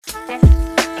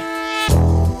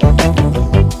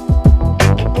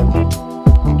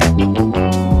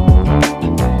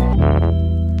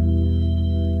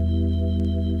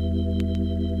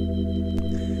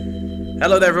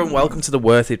Hello there everyone, welcome to the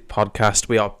Worthit podcast.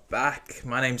 We are back.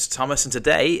 My name's Thomas and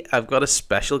today I've got a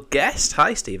special guest.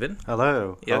 Hi Stephen.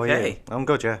 Hello. You How okay? Are you? I'm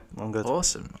good, yeah. I'm good.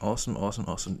 Awesome.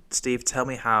 Steve, tell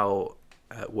me how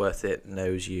Worthit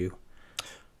knows you.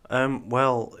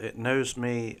 Well, it knows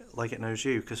me like it knows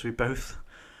you because we both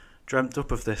dreamt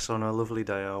up of this on a lovely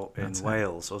day out in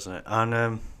Wales, wasn't it?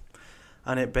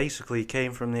 And it basically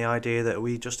came from the idea that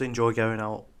we just enjoy going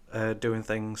out, doing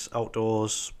things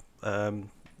outdoors,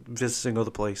 visiting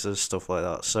other places, stuff like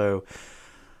that. So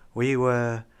we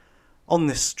were on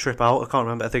this trip out. I can't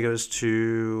remember. I think it was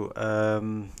to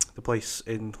the place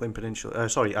in Llyn Peninsula.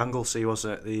 Anglesey,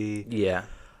 wasn't it? Yeah.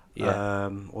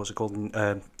 What was it called?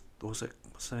 What's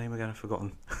the name again? I've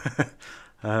forgotten.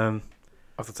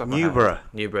 Newborough.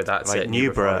 Newborough. That's right, it.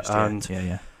 Newborough, Forest,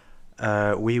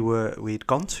 yeah. We'd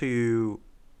gone to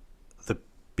the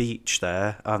beach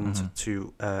there and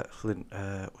to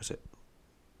was it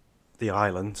the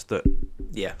island that?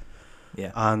 Yeah.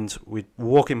 And we're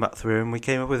walking back through, and we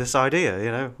came up with this idea. You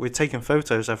know, we're taking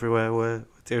photos everywhere. We're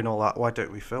doing all that. Why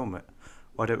don't we film it?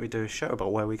 Why don't we do a show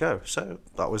about where we go? So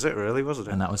that was it, really, wasn't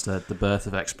it? And that was the birth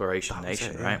of Exploration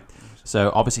Nation, right?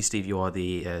 So obviously, Steve, you are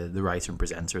the writer and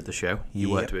presenter of the show.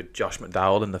 You worked with Josh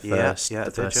McDowell in the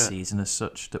first season as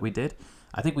such that we did.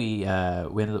 I think we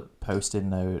ended up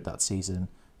posting though that season.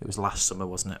 It was last summer,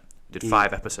 wasn't it? We did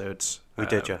 5 episodes. We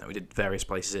did, yeah. We did various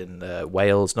places in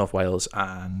Wales, North Wales,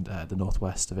 and the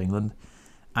northwest of England,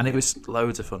 and it was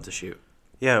loads of fun to shoot.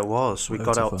 Yeah, it was. We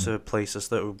got out to places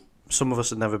that some of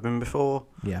us had never been before.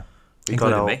 Yeah, we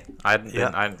including got out, me. I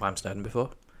hadn't climbed Snowdon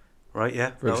before. Right,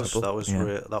 yeah,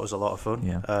 that was a lot of fun.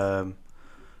 Yeah.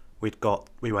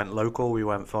 We went local, we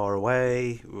went far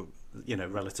away, you know,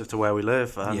 relative to where we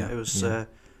live, and it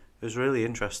was really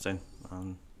interesting.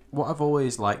 What I've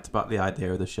always liked about the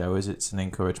idea of the show is it's an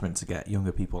encouragement to get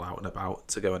younger people out and about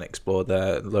to go and explore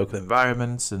their local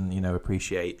environments and, you know,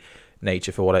 appreciate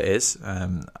nature for what it is.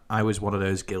 I was one of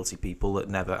those guilty people that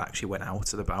never actually went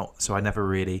out and about, so I never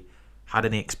really had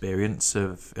any experience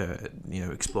of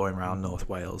exploring around North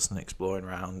Wales and exploring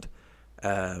around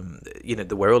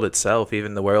the world itself.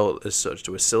 Even the world as such,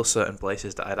 there were still certain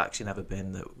places that I'd actually never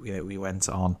been that we went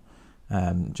on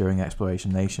during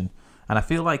Exploration Nation, and I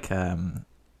feel like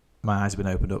my eyes have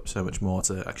been opened up so much more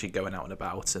to actually going out and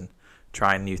about and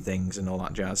trying new things and all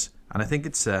that jazz. And I think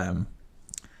it's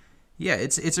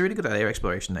it's a really good idea,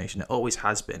 Exploration Nation. It always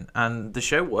has been, and the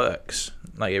show works.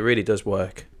 Like, it really does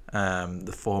work.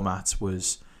 The format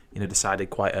was,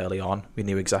 decided quite early on. We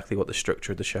knew exactly what the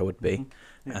structure of the show would be,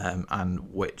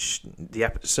 and which the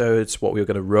episodes, what we were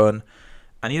going to run.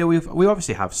 And we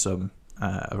obviously have some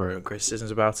of our own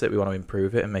criticisms about it. We want to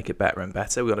improve it and make it better and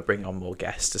better. We want to bring on more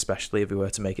guests, especially if we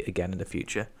were to make it again in the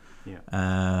future. Yeah.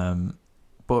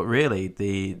 But really,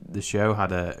 the show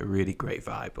had a really great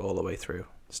vibe all the way through,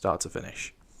 start to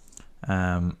finish.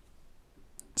 So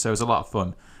it was a lot of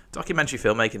fun. Documentary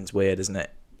filmmaking is weird, isn't it,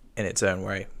 in its own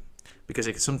way? Because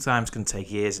it sometimes can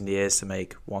take years and years to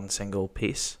make one single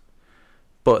piece.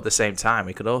 But at the same time,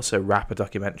 we could also wrap a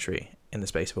documentary in the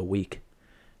space of a week.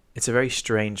 It's a very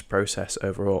strange process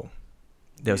overall.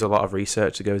 There's a lot of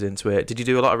research that goes into it. Did you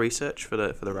do a lot of research for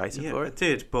the writing for it? Yeah,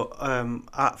 I did, but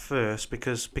at first,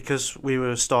 because we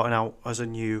were starting out as a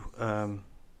new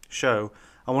show,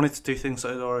 I wanted to do things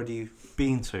that I'd already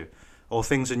been to, or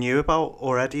things I knew about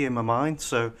already in my mind,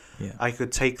 so I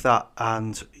could take that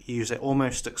and use it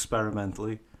almost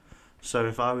experimentally. So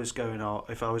if I was going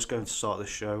to start this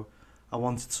show, I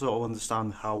wanted to sort of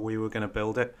understand how we were going to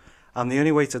build it. And the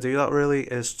only way to do that really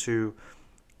is to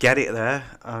get it there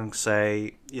and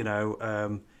say,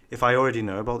 if I already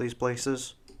know about these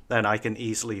places, then I can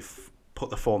easily put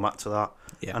the format to that,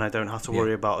 and I don't have to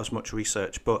worry about as much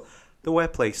research. But there were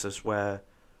places where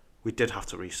we did have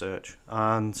to research,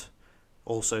 and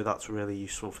also that's really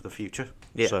useful for the future.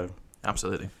 Yeah, so,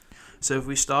 absolutely. So if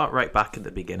we start right back at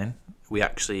the beginning, we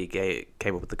actually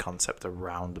came up with the concept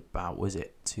around about, was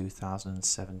it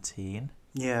 2017?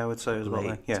 Yeah, I would say it was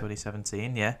late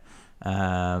 2017, yeah.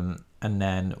 And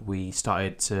then we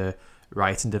started to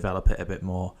write and develop it a bit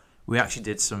more. We actually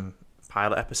did some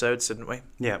pilot episodes, didn't we?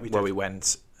 Yeah, we did. Where we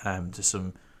went to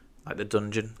some, like the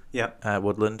dungeon,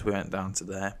 woodland. We went down to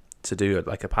there to do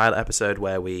like a pilot episode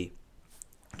where we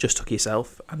just took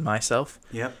yourself and myself,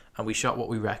 and we shot what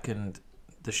we reckoned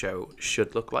the show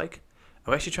should look like.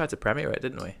 We actually tried to premiere it,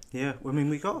 didn't we? Yeah, I mean,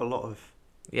 we got a lot of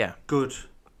good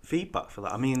feedback for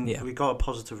that. I mean, we got a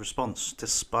positive response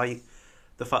despite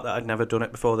the fact that I'd never done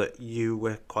it before, that you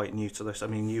were quite new to this. I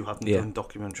mean, you hadn't done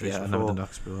documentaries before. I've never done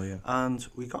docs before, And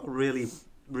we got a really,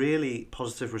 really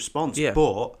positive response, Yeah.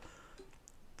 But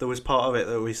there was part of it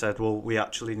that we said, well, we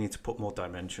actually need to put more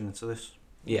dimension into this.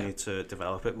 We need to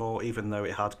develop it more, even though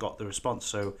it had got the response.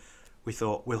 So we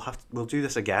thought we'll do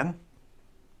this again,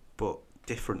 but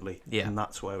differently. Yeah. And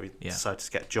that's where we decided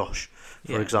to get Josh,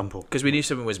 for Yeah. example. Because we knew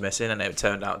something was missing, and it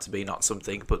turned out to be not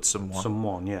something, but someone.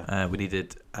 Someone, yeah. We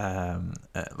needed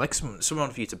like someone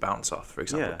for you to bounce off, for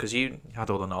example, because you had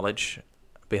all the knowledge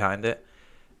behind it,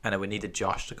 and then we needed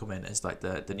Josh to come in as like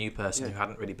the new person who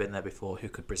hadn't really been there before, who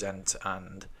could present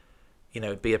and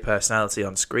be a personality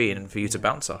on screen and for you to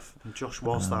bounce off. And Josh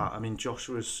was that. I mean, Josh.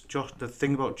 The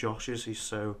thing about Josh is he's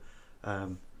so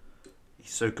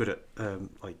good at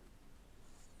like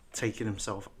taking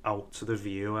himself out to the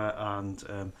viewer,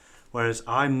 and whereas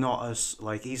I'm not as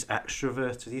like he's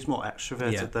extroverted. He's more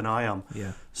extroverted than I am.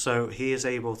 Yeah. So he is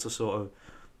able to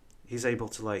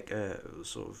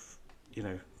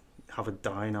have a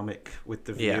dynamic with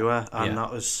the viewer, and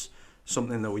that was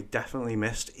something that we definitely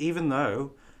missed. Even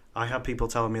though I had people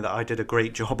telling me that I did a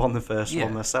great job on the first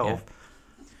one myself.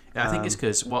 Yeah, I think it's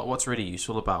because what's really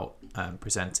useful about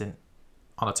presenting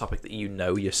on a topic that you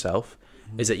know yourself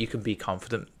is that you can be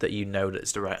confident that you know that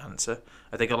it's the right answer.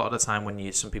 I think a lot of the time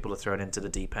when some people are thrown into the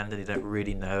deep end and they don't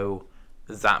really know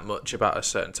that much about a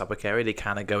certain topic area, they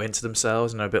kind of go into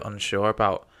themselves and are a bit unsure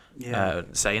about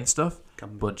saying stuff.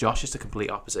 But Josh is the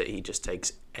complete opposite. He just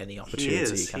takes any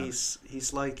opportunity he can.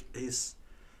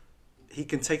 He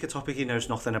can take a topic he knows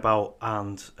nothing about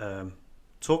and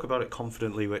talk about it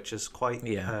confidently, which is quite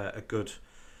a good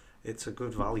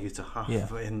value to have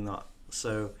in that.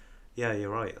 So yeah, you're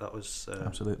right. That was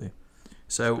absolutely.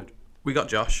 So we got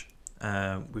Josh.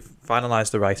 We've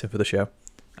finalised the writing for the show,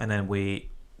 and then we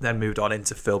moved on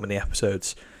into filming the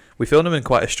episodes. We filmed them in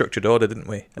quite a structured order, didn't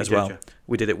we?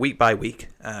 We did it week by week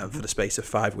for the space of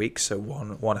 5 weeks, so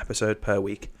one episode per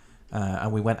week,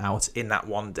 and we went out in that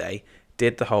one day,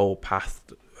 did the whole path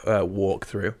walk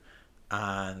through,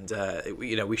 and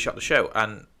we shot the show,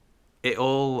 and it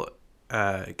all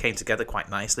came together quite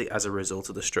nicely as a result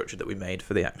of the structure that we made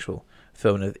for the actual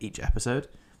filming of each episode.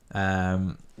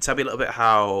 Tell me a little bit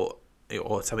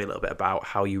about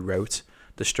how you wrote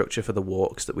the structure for the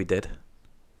walks that we did.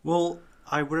 Well,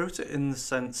 I wrote it in the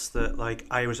sense that like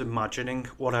I was imagining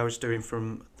what I was doing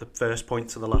from the first point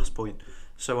to the last point.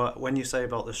 So when you say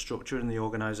about the structure and the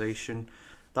organisation,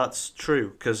 that's true,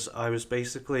 because I was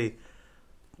basically,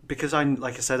 because I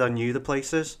knew the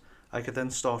places, I could then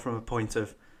start from a point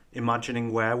of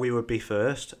imagining where we would be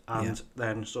first, and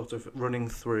then sort of running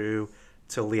through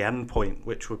till the end point,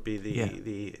 which would be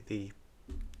the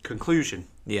conclusion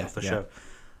of the show.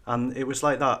 And it was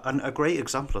like that. And a great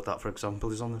example of that, for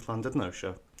example, is on the Llandudno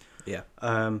show. Yeah.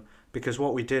 Because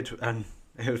what we did, and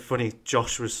it was funny,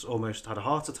 Josh almost had a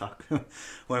heart attack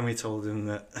when we told him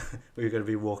that we were going to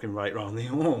be walking right round the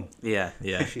Orme. Yeah.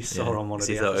 If he saw on one of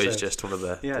the episodes. He thought it was just one of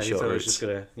the he short thought it was routes. just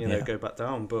going to go back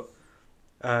down. But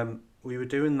we were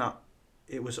doing that.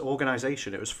 It was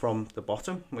organisation. It was from the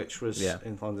bottom, which was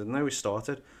in Llandudno. We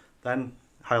started. Then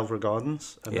Hyleborough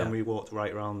Gardens. And then we walked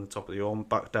right around the top of the Orme,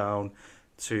 back down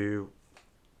to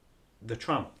the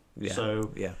tram.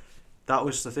 So that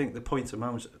was the thing. The point of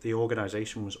man was the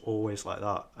organisation was always like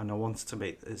that, and I wanted to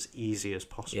make it as easy as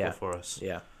possible for us.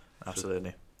 Yeah,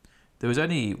 absolutely. There was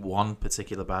only one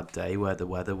particular bad day where the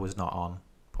weather was not on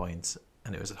point,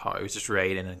 and it was hot. It was just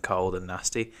raining and cold and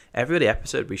nasty. Every other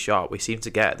episode we shot, we seemed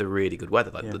to get the really good weather.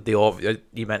 Like the Orme,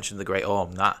 you mentioned the Great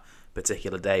Orme. That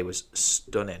particular day was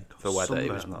stunning for weather.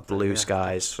 It was blue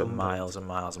skies for miles and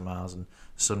miles and miles, and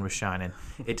sun was shining.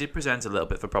 It did present a little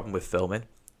bit of a problem with filming,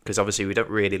 because obviously we don't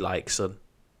really like sun.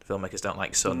 Filmmakers don't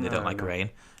like sun. They don't like rain.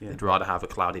 They'd rather have a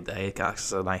cloudy day. It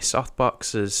acts as a nice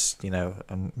softbox, as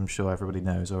I'm sure everybody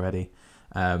knows already.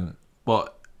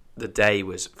 But the day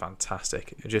was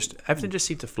fantastic. Everything just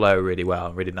seemed to flow really well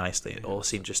and really nicely. It all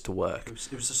seemed just to work. It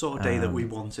was the sort of day that we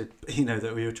wanted,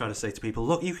 that we were trying to say to people,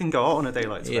 look, you can go out on a day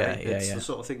like today. It's the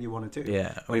sort of thing you want to do.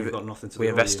 Yeah, we've got nothing to do. We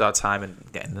invested our time in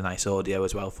getting the nice audio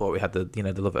as well for it. We had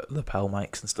the lapel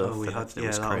mics and stuff. Oh, we had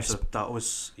that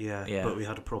was but we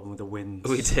had a problem with the wind.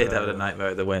 We did have a nightmare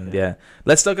with the wind. Yeah.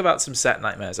 Let's talk about some set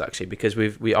nightmares actually, because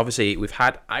we've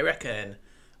had, I reckon,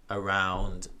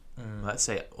 around let's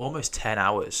say almost 10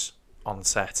 hours on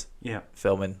set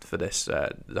filming for this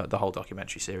the whole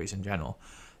documentary series in general.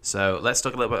 So let's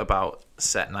talk a little bit about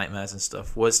set nightmares and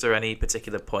stuff. Was there any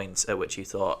particular points at which you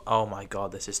thought, oh my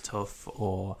god, this is tough,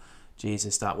 or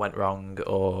Jesus, that went wrong,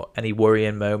 or any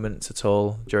worrying moments at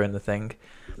all during the thing?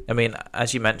 I mean,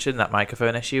 as you mentioned, that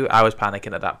microphone issue, I was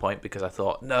panicking at that point, because I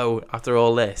thought, no, after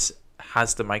all this,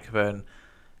 has the microphone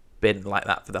been like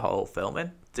that for the whole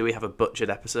filming? Do we have a butchered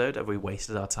episode? Have we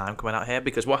wasted our time coming out here?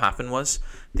 Because what happened was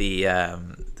the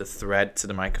thread to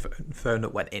the microphone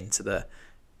that went into the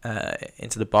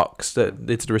box,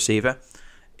 into the receiver,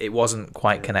 it wasn't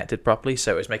quite connected properly,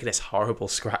 so it was making this horrible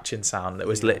scratching sound that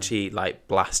was literally like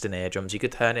blasting eardrums. You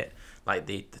could turn it, like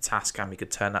the Tascam, you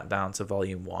could turn that down to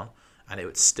volume 1 and it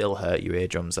would still hurt your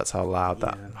eardrums. That's how loud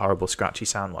that horrible scratchy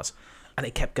sound was. And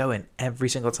it kept going every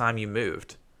single time you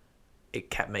moved. It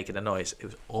kept making a noise. It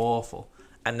was awful.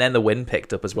 And then the wind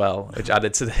picked up as well, which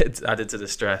added to the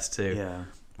stress too. Yeah.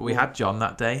 But we had John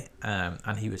that day,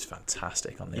 and he was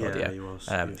fantastic on the audio. He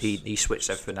was. He switched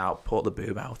everything out, put the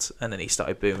boom out, and then he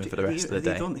started booming for the rest of the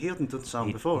day. He hadn't done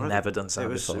sound before. Never done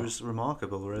sound before. It was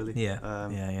remarkable, really.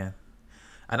 Yeah.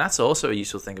 And that's also a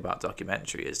useful thing about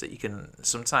documentary, is that you can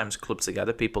sometimes club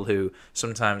together people who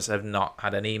sometimes have not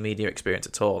had any media experience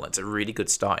at all. It's a really good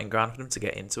starting ground for them to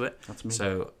get into it. That's me.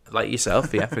 So, like yourself,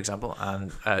 for example,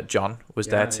 and John was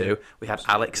there too. Yeah. We had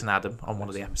Alex and Adam on one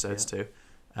of the episodes too.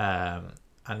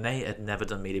 And they had never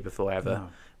done media before ever. No.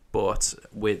 But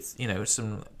with,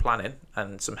 some planning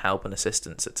and some help and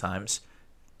assistance at times,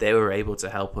 they were able to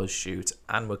help us shoot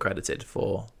and were credited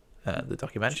for the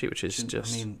documentary, which is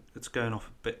just... I mean, it's going off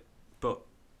a bit, but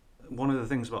one of the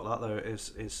things about that, though,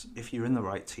 is if you're in the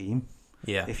right team,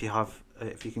 if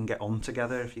you can get on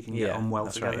together, if you can get on well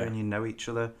together and you know each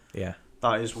other,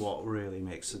 that is what really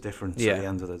makes the difference at the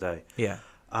end of the day. Yeah.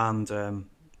 And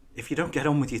if you don't get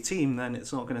on with your team, then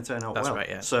it's not going to turn out well. That's right,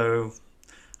 yeah. So,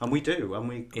 and we do, and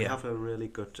we have a really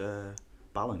good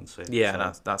balance here.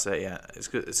 Yeah, so. That's it, yeah. It's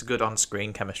good. It's a good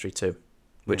on-screen chemistry too,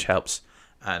 which helps.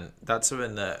 And that's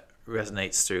something that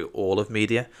resonates through all of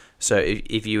media. So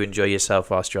if you enjoy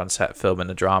yourself whilst you're on set filming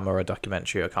a drama or a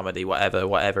documentary or a comedy,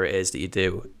 whatever it is that you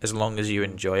do, as long as you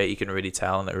enjoy it, you can really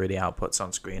tell, and it really outputs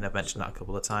on screen. I've mentioned that a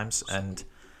couple of times. And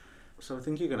so I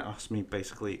think you're going to ask me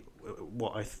basically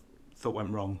what I thought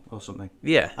went wrong or something.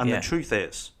 Yeah. And the truth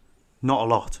is, not a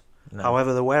lot. No.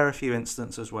 However, there were a few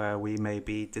instances where we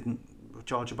maybe didn't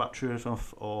charge a battery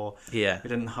enough, or we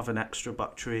didn't have an extra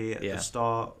battery at the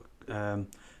start.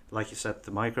 Like you said,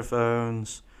 the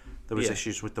microphones. There was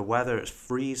issues with the weather. It's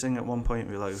freezing at one point.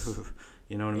 We were like,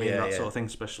 you know what I mean? That sort of thing,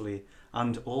 especially.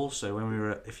 And also when we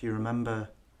were, if you remember,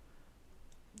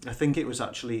 I think it was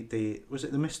actually was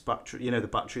it the missed battery? The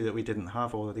battery that we didn't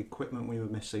have, or the equipment we were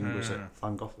missing was at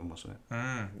Llangollen, wasn't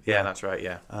it? Yeah, that's right.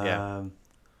 Yeah.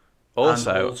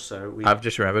 Also, I've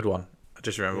just remembered one.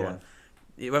 One.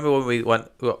 You remember when we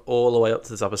were all the way up to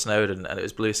the top of Snowdon, and it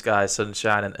was blue sky,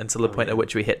 sunshine, and until the point at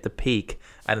which we hit the peak,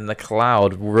 and then the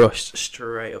cloud rushed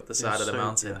straight up the side of the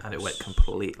mountain, and it went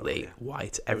completely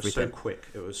white. Everything. It was so quick.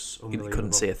 It was unbelievable. You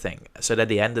couldn't see a thing. So at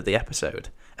the end of the episode,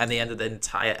 and the end of the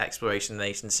entire Exploration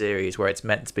Nation series, where it's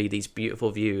meant to be these beautiful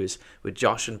views with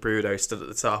Josh and Bruno stood at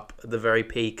the top, at the very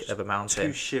peak of a mountain.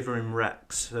 Two shivering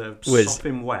wrecks,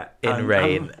 sopping wet. In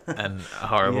rain and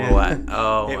horrible wet.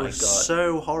 Oh my God. It was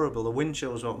so horrible. The wind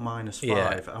chill was about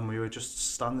 -5, and we were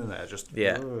just standing there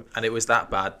and it was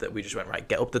that bad that we just went, right,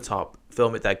 get up the top,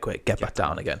 film it dead quick, get back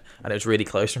down again. And it was really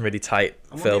close and really tight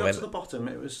and filming. When we got to the bottom,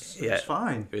 it was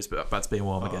fine. It was back to being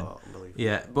warm again.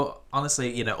 Yeah, but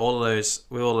honestly, all of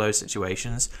those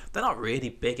situations, they're not really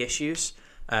big issues.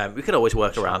 We could always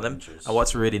work around them. And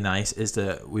what's really nice is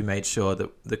that we made sure that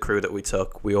the crew that we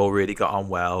took, we all really got on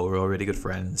well. We were all really good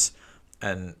friends,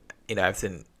 and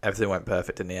everything went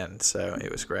perfect in the end. So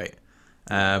it was great.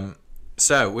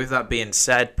 So with that being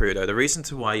said, Prudo, the reason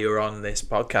to why you're on this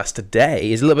podcast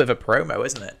today is a little bit of a promo,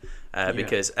 isn't it?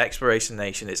 Because Exploration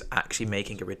Nation is actually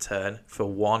making a return for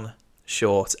one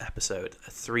short episode,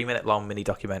 a 3-minute long mini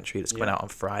documentary that's coming out on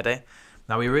Friday.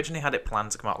 Now, we originally had it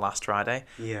planned to come out last Friday,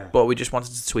 but we just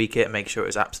wanted to tweak it and make sure it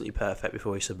was absolutely perfect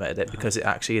before we submitted it, because it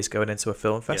actually is going into a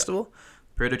film festival.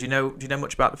 Prudo, do you know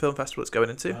much about the film festival it's going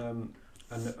into?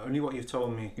 And only what you've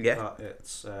told me, that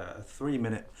it's a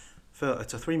 3-minute.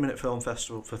 It's a 3-minute film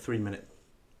festival for 3-minute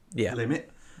limit,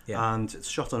 and it's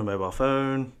shot on a mobile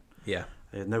phone. Yeah,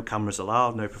 no cameras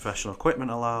allowed, no professional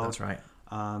equipment allowed. That's right.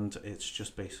 And it's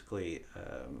just basically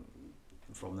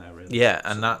from there, really. Yeah,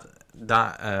 and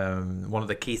that one of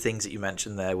the key things that you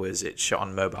mentioned there was it's shot on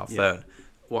a mobile phone.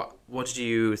 What did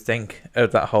you think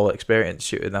of that whole experience,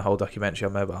 shooting the whole documentary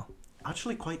on mobile?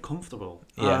 Actually, quite comfortable,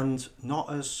 and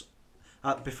not as.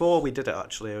 Before we did it,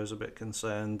 actually, I was a bit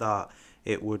concerned that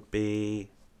it would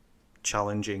be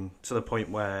challenging to the point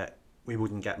where we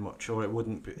wouldn't get much, or it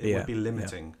would be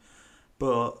limiting.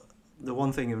 But the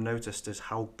one thing you've noticed is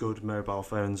how good mobile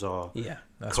phones are. Yeah,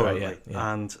 that's currently. Right.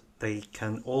 Yeah. And they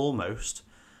can almost,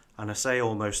 and I say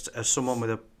almost, as someone with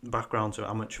a background to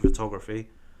amateur photography,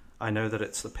 I know that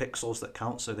it's the pixels that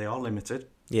count, so they are limited.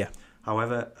 Yeah.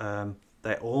 However,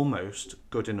 they're almost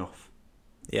good enough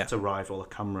to rival a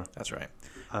camera. That's right.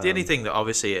 The only thing that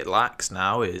obviously it lacks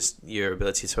now is your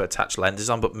ability to attach lenses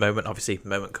on, but Moment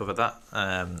covered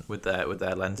that with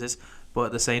their lenses. But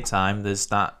at the same time, there's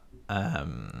that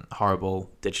horrible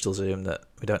digital zoom that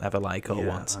we don't ever like or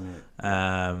want.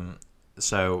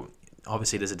 So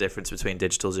obviously there's a difference between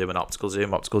digital zoom and optical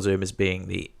zoom. Optical zoom is being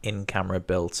the in-camera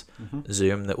built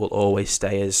zoom that will always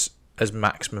stay as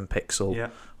maximum pixel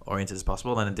oriented as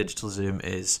possible, and a digital zoom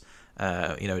is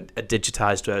a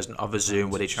digitized version of a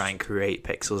zoom where they try and create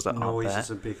pixels that aren't there. Noise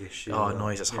is a big issue. Oh,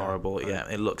 noise is horrible. Yeah,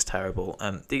 it looks terrible.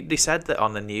 They said that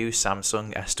on the new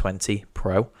Samsung S20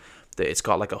 Pro that it's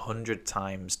got like 100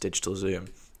 times digital zoom,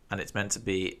 and it's meant to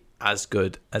be as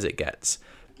good as it gets.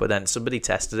 But then somebody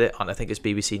tested it on, I think it's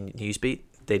BBC Newsbeat.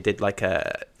 They did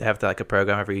they have a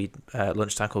program every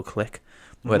lunchtime called Click,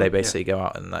 where they basically go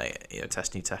out and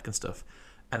test new tech and stuff.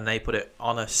 And they put it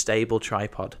on a stable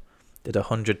tripod, did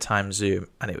 100 times zoom,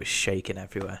 and it was shaking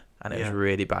everywhere, and it was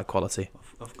really bad quality.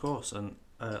 Of course, and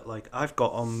I've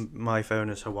got on my phone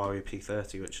as Huawei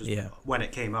P30, which is when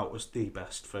it came out was the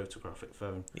best photographic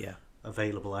phone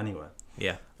available anywhere.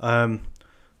 Yeah.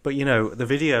 But the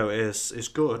video is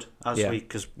good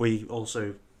because we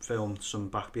also filmed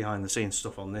some behind the scenes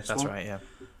stuff on this. That's one. right. Yeah.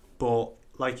 But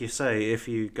like you say, if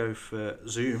you go for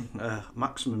zoom,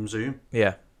 maximum zoom,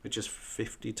 which is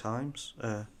 50 times,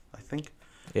 I think.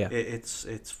 Yeah.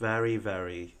 It's very,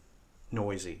 very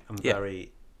noisy and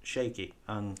very shaky,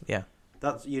 and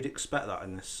that you'd expect that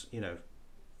in this.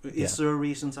 Is there a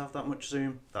reason to have that much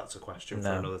zoom? That's a question for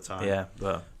another time. Yeah,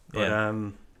 but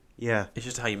it's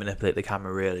just how you manipulate the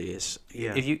camera. Really is.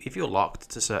 Yeah. If you're locked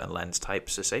to certain lens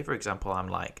types, so say for example, I'm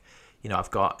like,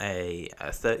 I've got a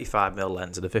 35mm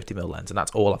lens and a 50mm lens, and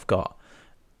that's all I've got.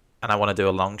 And I want to do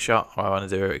a long shot, or I want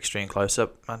to do an extreme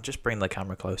close-up, man, just bring the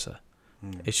camera closer.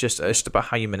 It's just about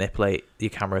how you manipulate your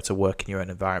camera to work in your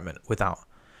own environment without...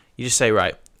 You just say,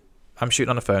 right, I'm shooting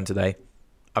on a phone today.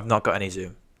 I've not got any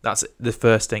zoom. That's the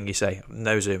first thing you say.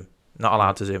 No zoom. Not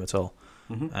allowed to zoom at all.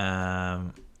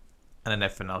 And then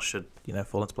everything else should,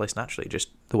 fall into place naturally. Just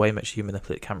the way in which you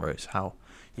manipulate the camera is how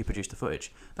you produce the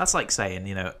footage. That's like saying,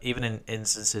 even in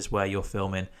instances where you're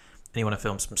filming and you want to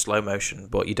film some slow motion,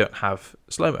 but you don't have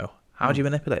slow-mo. How do you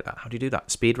manipulate that? How do you do that?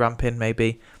 Speed ramping,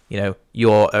 maybe.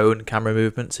 Your own camera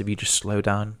movements. If you just slow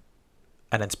down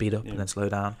and then speed up and then slow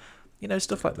down.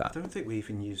 Stuff like that. I don't think we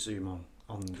even use zoom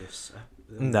on this.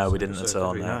 No, we didn't at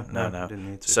all. No. Didn't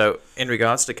need to. So, in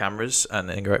regards to cameras and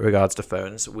in regards to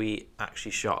phones, we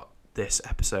actually shot this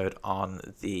episode on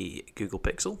the Google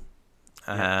Pixel.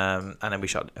 And then we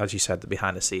shot, as you said, the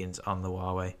behind the scenes on the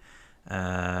Huawei.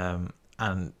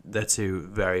 And they're two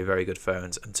very, very good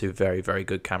phones and two very, very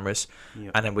good cameras.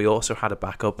 Yep. And then we also had a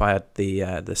backup. I had the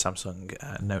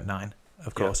Samsung Note 9,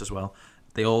 of course, as well.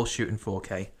 They all shoot in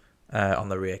 4K on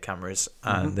the rear cameras,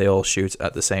 and they all shoot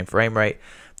at the same frame rate.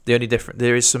 The only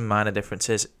there is some minor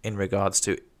differences in regards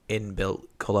to inbuilt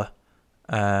color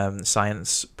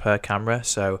science per camera.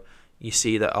 So you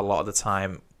see that a lot of the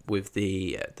time with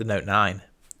the Note 9,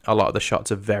 a lot of the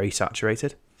shots are very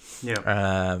saturated.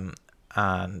 Yeah.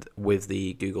 And with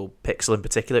the Google Pixel in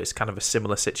particular, it's kind of a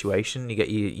similar situation. You get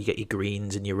your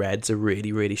greens and your reds are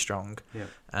really, really strong.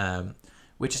 Yeah.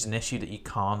 Which is an issue that you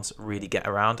can't really get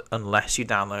around unless you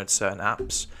download certain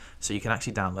apps. So you can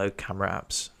actually download camera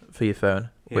apps for your phone,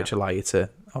 which allow you to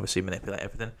obviously manipulate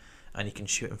everything, and you can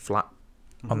shoot in flat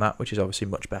on that, which is obviously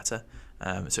much better.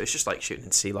 So it's just like shooting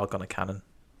in C-Log on a Canon,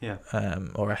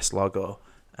 or S-Log, or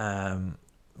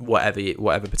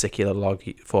whatever particular log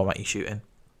format you shoot in.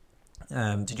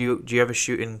 Do you ever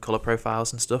shoot in color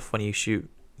profiles and stuff when you shoot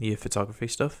your photography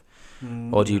stuff,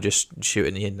 or do you just shoot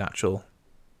in the natural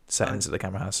settings that the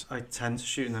camera has? I tend to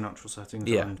shoot in the natural settings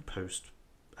and post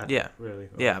edit, really.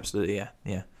 Yeah, absolutely,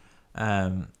 yeah.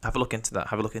 Have a look into that.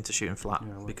 Have a look into shooting flat,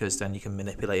 because then you can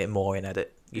manipulate it more in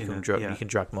edit. You can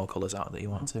drag more colors out that you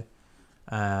want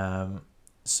to.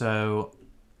 So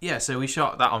we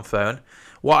shot that on phone.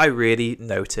 What I really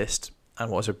noticed,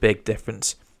 and what was a big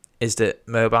difference, is that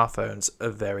mobile phones are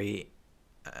very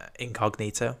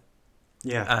incognito.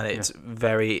 Yeah. And it's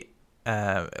very...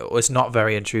 it's not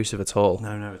very intrusive at all.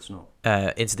 No, it's not.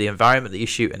 Into the environment that you're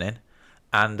shooting in,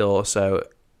 and also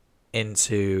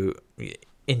into...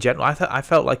 In general, I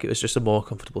felt like it was just a more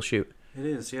comfortable shoot. It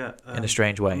is, yeah. In a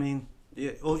strange way. I mean,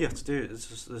 all you have to do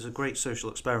is there's a great social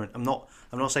experiment. I'm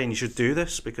not saying you should do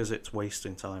this because it's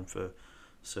wasting time for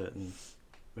certain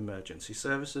emergency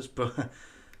services, but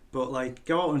like,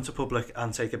 go out into public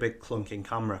and take a big clunking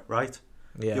camera, right?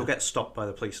 Yeah. You'll get stopped by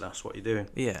the police and asked what you're doing.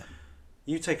 Yeah.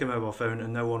 You take a mobile phone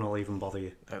and no one will even bother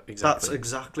you. Oh, exactly. That's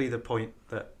exactly the point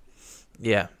that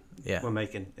we're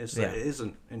making, is that it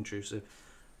isn't intrusive.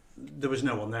 There was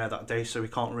no one there that day, so we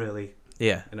can't really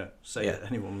say that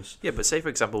anyone was. Yeah, but say for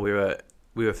example we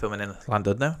were filming in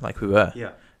Llandudno, like we were.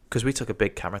 Yeah. because we took a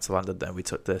big camera to London. Then we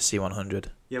took the C100,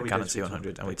 we Canon did,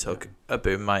 C100, and we took yeah. a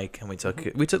boom mic, and we took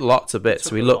lots of bits.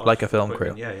 So we looked like a film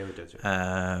crew. Yeah, we did.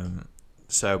 Yeah.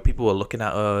 So people were looking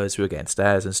at us. We were getting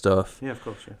stares and stuff. Yeah, of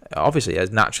course. Yeah. Obviously,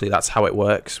 as naturally, that's how it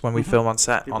works when we film on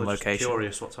set, People on are just location.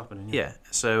 curious what's happening. Yeah.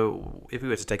 So if we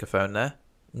were to take a phone there,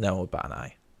 no one would bat an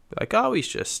eye. Like, oh, he's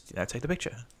just take the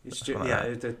picture. It's Something just,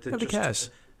 like yeah. Nobody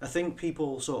cares. I think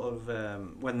people sort of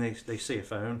when they see a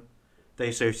phone, they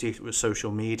associate it with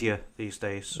social media these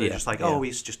days. So just like, oh,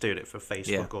 he's just doing it for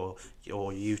Facebook or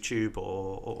YouTube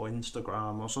or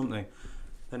Instagram or something.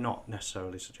 They're not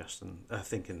necessarily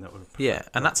thinking that we're... Yeah,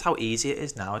 and that's how easy it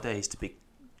is nowadays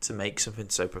to make something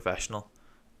so professional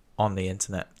on the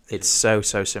internet. It's so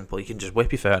simple. You can just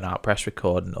whip your phone out, press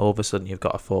record, and all of a sudden you've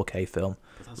got a 4K film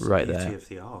right there. That's the beauty of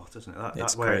the art, isn't it?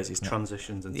 It's where crazy, isn't it?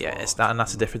 Transitions into art. It's that, and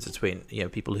that's the difference between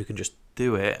people who can just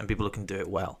do it and people who can do it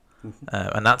well. Mm-hmm.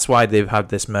 And that's why they've had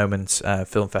this Moment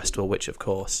Film Festival, which of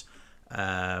course...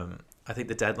 I think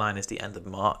the deadline is the end of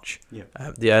March. Yeah.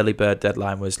 The early bird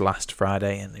deadline was last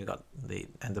Friday, and we got the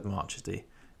end of March is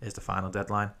the final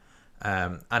deadline.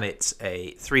 And it's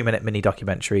a 3-minute mini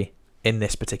documentary in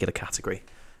this particular category.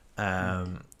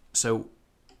 So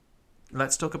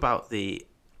let's talk about the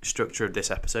structure of this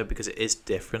episode, because it is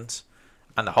different,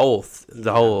 and the whole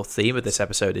theme of this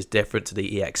episode is different to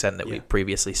the EXN that we've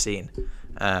previously seen.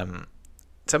 Tell me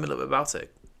a little bit about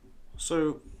it.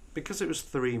 So because it was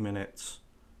 3 minutes,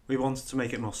 we wanted to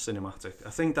make it more cinematic. I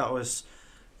think that was...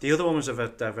 The other one was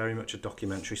very much a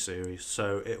documentary series,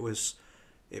 so it was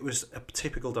a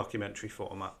typical documentary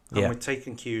format. And we're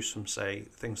taking cues from, say,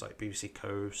 things like BBC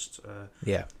Coast,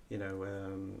 and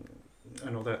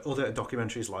other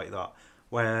documentaries like that,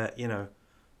 where,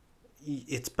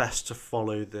 it's best to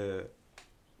follow the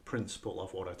principle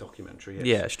of what a documentary is.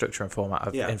 Yeah, structure and format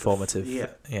of informative.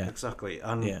 Yeah, exactly.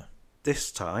 And this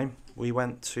time, we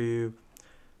went to...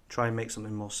 try and make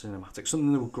something more cinematic,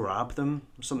 something that would grab them,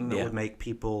 something that would make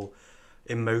people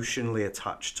emotionally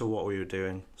attached to what we were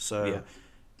doing. So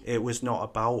it was not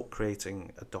about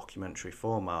creating a documentary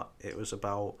format, it was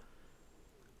about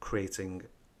creating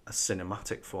a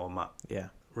cinematic format. Yeah,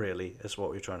 really, is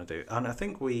what we were trying to do. And I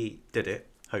think we did it,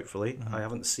 hopefully. Mm-hmm. I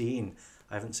haven't seen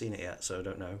it yet, so I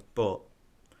don't know. But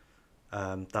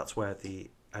that's where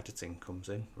the editing comes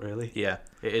in, really. Yeah,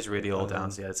 it is really all down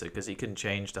to the editor, because you can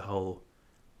change the whole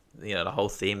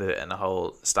theme of it and the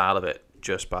whole style of it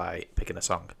just by picking a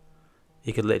song.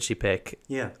 You could literally pick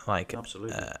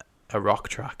a rock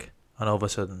track, and all of a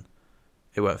sudden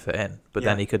it won't fit in. But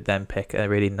then you could then pick a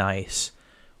really nice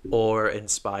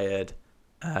awe-inspired,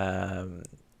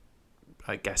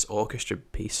 orchestra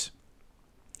piece,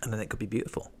 and then it could be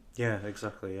beautiful. Yeah,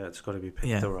 exactly. Yeah, it's got to be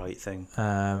the right thing.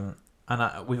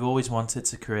 We've always wanted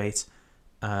to create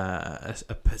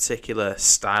a particular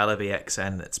style of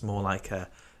EXN that's more like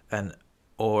an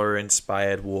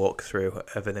awe-inspired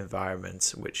walkthrough of an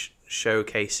environment, which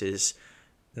showcases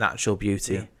natural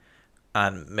beauty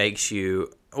and makes you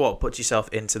puts yourself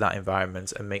into that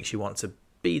environment and makes you want to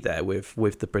be there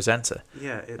with the presenter.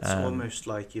 Yeah, it's almost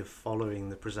like you're following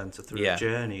the presenter through a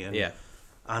journey,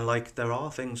 and like there are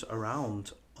things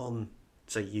around on,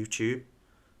 say, YouTube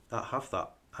that have that.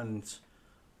 And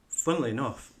funnily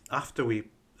enough, after we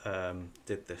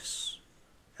did this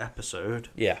episode,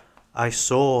 I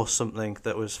saw something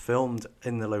that was filmed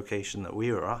in the location that we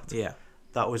were at. Yeah,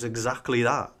 that was exactly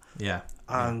that. Yeah,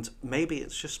 and maybe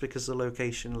it's just because the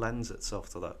location lends itself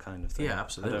to that kind of thing. Yeah,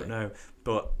 absolutely. I don't know,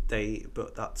 but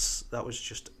that's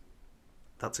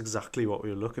exactly what we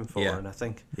were looking for, and I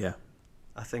think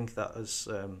that was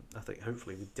I think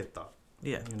hopefully we did that.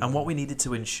 Yeah, and what we needed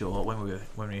to ensure when we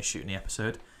were shooting the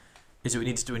episode is that we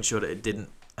needed to ensure that it didn't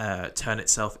turn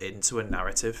itself into a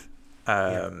narrative,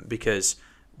 because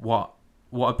what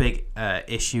a big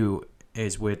issue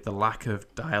is with the lack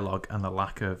of dialogue and the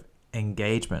lack of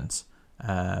engagement.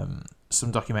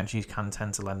 Some documentaries can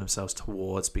tend to lend themselves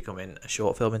towards becoming a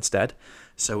short film instead.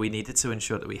 So we needed to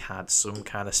ensure that we had some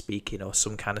kind of speaking or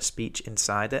some kind of speech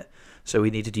inside it. So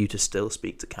we needed you to still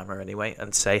speak to camera anyway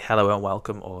and say hello and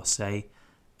welcome, or say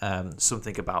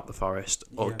something about the forest,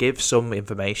 or give some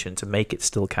information to make it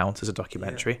still count as a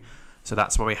documentary. So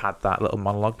that's why we had that little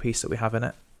monologue piece that we have in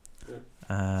it.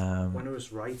 When I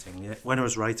was writing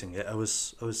it, I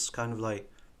was kind of like,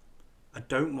 I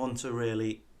don't want to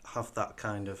really have that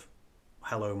kind of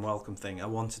hello and welcome thing. I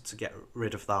wanted to get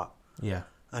rid of that. Yeah.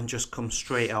 And just come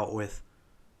straight out with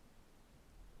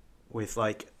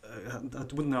like, I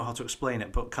wouldn't know how to explain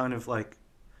it, but kind of like,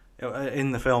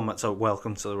 in the film it's a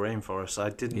welcome to the rainforest. I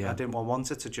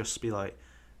wanted to just be like,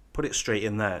 put it straight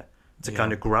in there to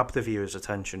kind of grab the viewer's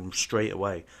attention straight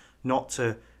away, not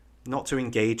to not to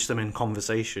engage them in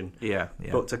conversation, yeah.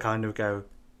 but to kind of go,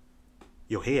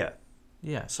 you're here,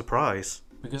 Yeah. surprise.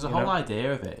 Because the whole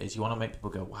idea of it is you want to make people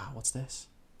go, wow, what's this?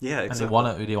 Yeah, exactly.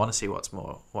 And they want to see what's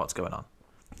going on.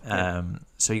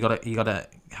 So you gotta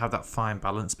have that fine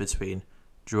balance between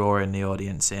drawing the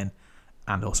audience in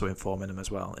and also informing them as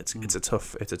well. It's a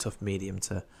tough medium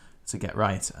to get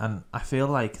right. And I feel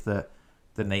like the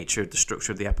nature, the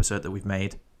structure of the episode that we've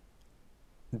made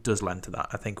does lend to that.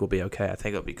 I think we'll be okay. I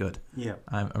think it'll be good. Yeah.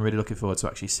 I'm really looking forward to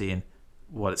actually seeing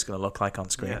what it's going to look like on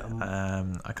screen. Yeah.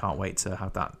 I can't wait to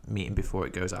have that meeting before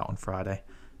it goes out on Friday.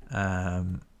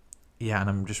 And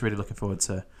I'm just really looking forward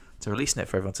to releasing it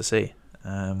for everyone to see.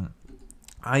 I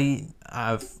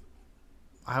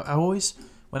always,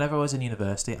 whenever I was in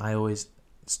university, I always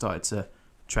started to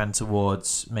trend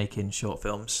towards making short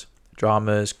films,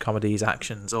 dramas, comedies,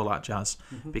 actions, all that jazz,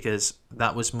 because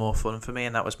that was more fun for me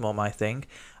and that was more my thing.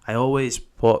 I always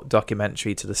put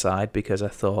documentary to the side because I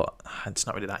thought it's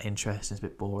not really that interesting, it's a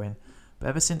bit boring. But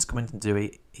ever since coming to do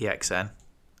EXN,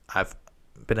 I've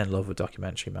been in love with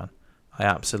documentary, man. I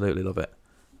absolutely love it.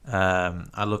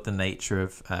 I love the nature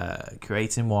of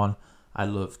creating one. I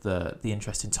love the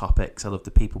interesting topics. I love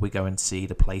the people we go and see,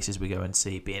 the places we go and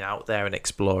see, being out there and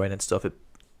exploring and stuff. It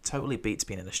totally beats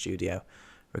being in a studio,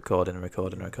 recording.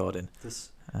 There's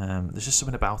just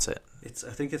something about it.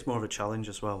 I think it's more of a challenge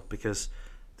as well, because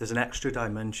there's an extra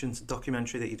dimension to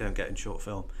documentary that you don't get in short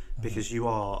film, because you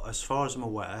are, as far as I'm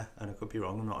aware, and I could be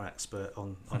wrong, I'm not an expert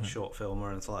on short film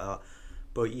or anything like that,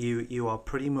 but you are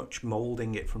pretty much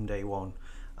moulding it from day one,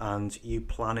 and you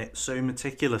plan it so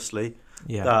meticulously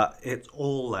that it's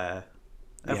all there.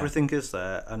 Everything is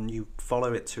there, and you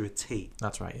follow it to a T.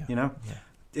 That's right, yeah. You know? Yeah.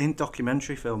 In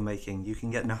documentary filmmaking, you can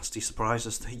get nasty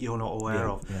surprises that you're not aware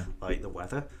of, like the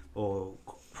weather or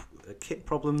kit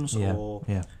problems,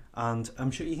 and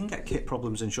I'm sure you can get kit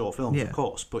problems in short films, of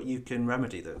course, but you can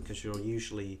remedy them because you're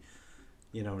usually,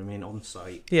 you know what I mean, on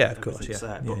site. Yeah, of course,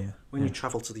 there. But when you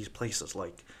travel to these places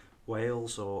like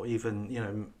Wales or even, you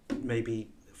know, maybe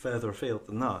further afield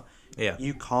than that,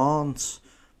 you can't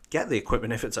get the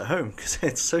equipment if it's at home because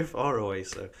it's so far away.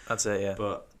 So that's it. Yeah,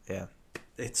 but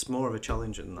it's more of a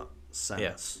challenge in that sense.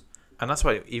 Yeah. And that's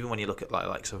why even when you look at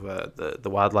like sort of the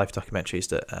wildlife documentaries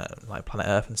that like Planet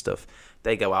Earth and stuff,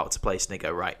 they go out to place and they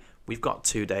go, right, we've got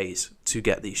 2 days to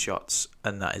get these shots,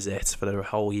 and that is it for the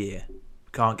whole year.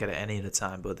 We can't get it any other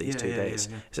time but these 2 days.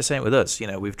 Yeah. It's the same with us. You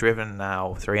know, we've driven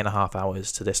now 3.5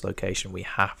 hours to this location. We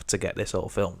have to get this all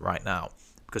filmed right now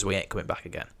because we ain't coming back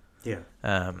again. Yeah.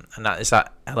 And that is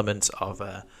that element of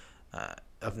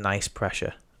nice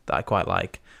pressure that I quite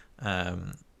like.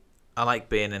 I like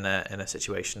being in a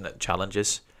situation that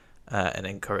challenges and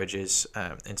encourages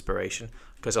inspiration,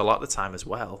 because a lot of the time as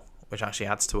well, which actually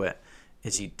adds to it,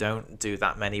 is you don't do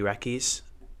that many recce's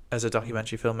as a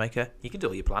documentary filmmaker. You can do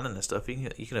all your planning and stuff. You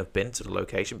can have been to the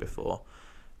location before,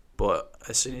 but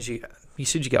as soon as you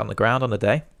get on the ground on the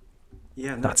day,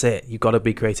 that's it. You've got to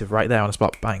be creative right there on the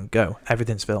spot. Bang, go.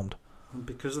 Everything's filmed.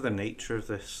 Because of the nature of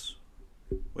this,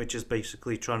 which is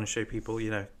basically trying to show people, you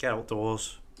know, get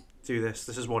outdoors, do this.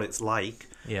 This is what it's like.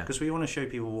 Yeah. Because we want to show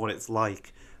people what it's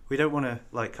like. We don't want to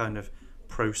like kind of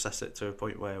process it to a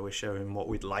point where we're showing what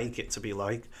we'd like it to be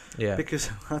like. Yeah.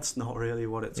 Because that's not really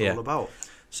what it's all about.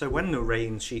 So when the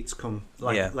rain sheets come,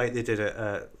 like they did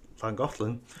at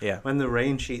Llangollen, when the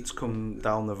rain sheets come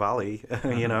down the valley,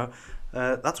 you know,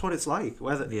 that's what it's like.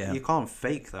 Whether you can't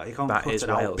fake that, you can't put it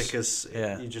out because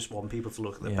you just want people to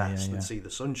look at the best and see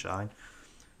the sunshine.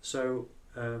 So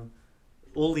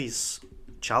all these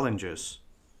challenges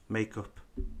make up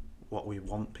what we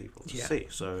want people to see.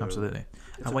 So absolutely.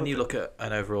 And when you look at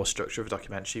an overall structure of a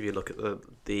documentary, if you look at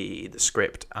the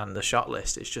script and the shot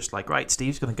list, it's just like, right,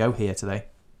 Steve's going to go here today,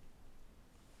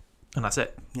 and that's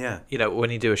it. Yeah. You know, when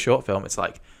you do a short film, it's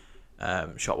like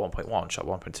shot 1.1, shot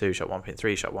 1.2, shot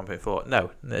 1.3, shot 1.4.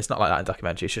 No, it's not like that in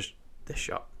documentary. It's just this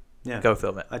shot. Yeah. Go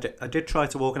film it. I did try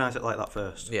to organise it like that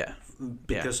first. Yeah.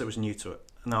 Because it was new to it.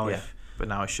 But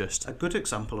now it's just a good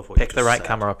example of what pick the right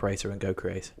camera operator and go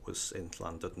create. Was in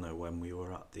Llandudno when we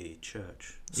were at the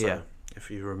church. So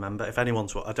if you remember, if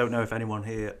anyone's, I don't know if anyone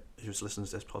here who's listening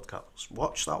to this podcast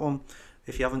watched that one.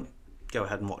 If you haven't, go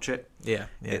ahead and watch it. Yeah,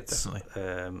 definitely.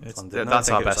 That's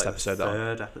our best episode.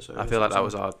 Third episode. I feel like that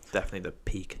was definitely the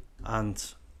peak. And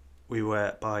we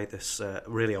were by this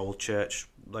really old church,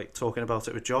 like talking about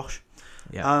it with Josh.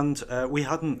 Yeah. And we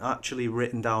hadn't actually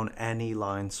written down any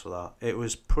lines for that. It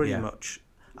was pretty much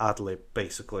ad lib,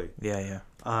 basically. Yeah.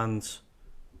 And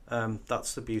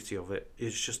that's the beauty of it.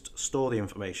 Is just store the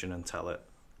information and tell it.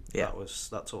 Yeah.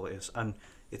 That's all it is, and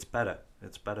it's better.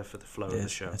 It's better for the flow of the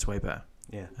show. It's way better.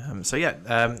 Yeah.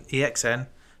 EXN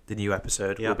the new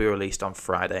episode Yeah. will be released on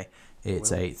Friday.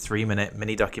 It's Will. a 3-minute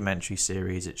mini documentary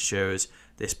series. It shows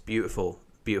this beautiful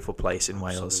place in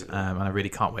Wales, Absolutely. and I really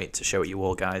can't wait to show it you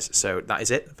all, guys. So that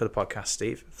is it for the podcast,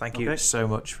 Steve. Thank you Okay. so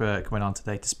much for coming on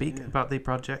today to speak Yeah. about the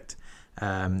project.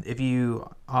 If you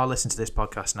are listening to this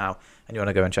podcast now and you want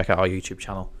to go and check out our YouTube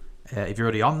channel, if you're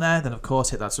already on there, then of course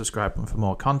hit that subscribe button for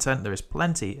more content. There is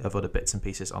plenty of other bits and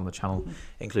pieces on the channel,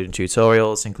 including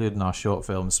tutorials, including our short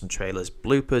films, some trailers,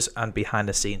 bloopers, and behind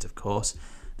the scenes, of course.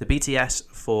 The BTS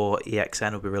for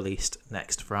EXN will be released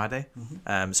next Friday,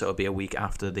 so it'll be a week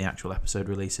after the actual episode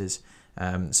releases.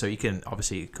 So you can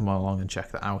obviously come along and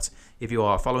check that out. If you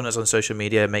are following us on social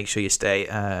media, make sure you stay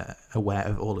aware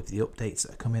of all of the updates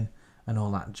that are coming and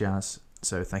all that jazz.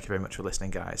 So thank you very much for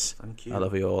listening, guys. Thank you. I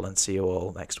love you all and see you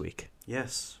all next week.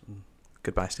 Yes.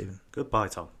 Goodbye, Stephen. Goodbye,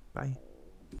 Tom. Bye.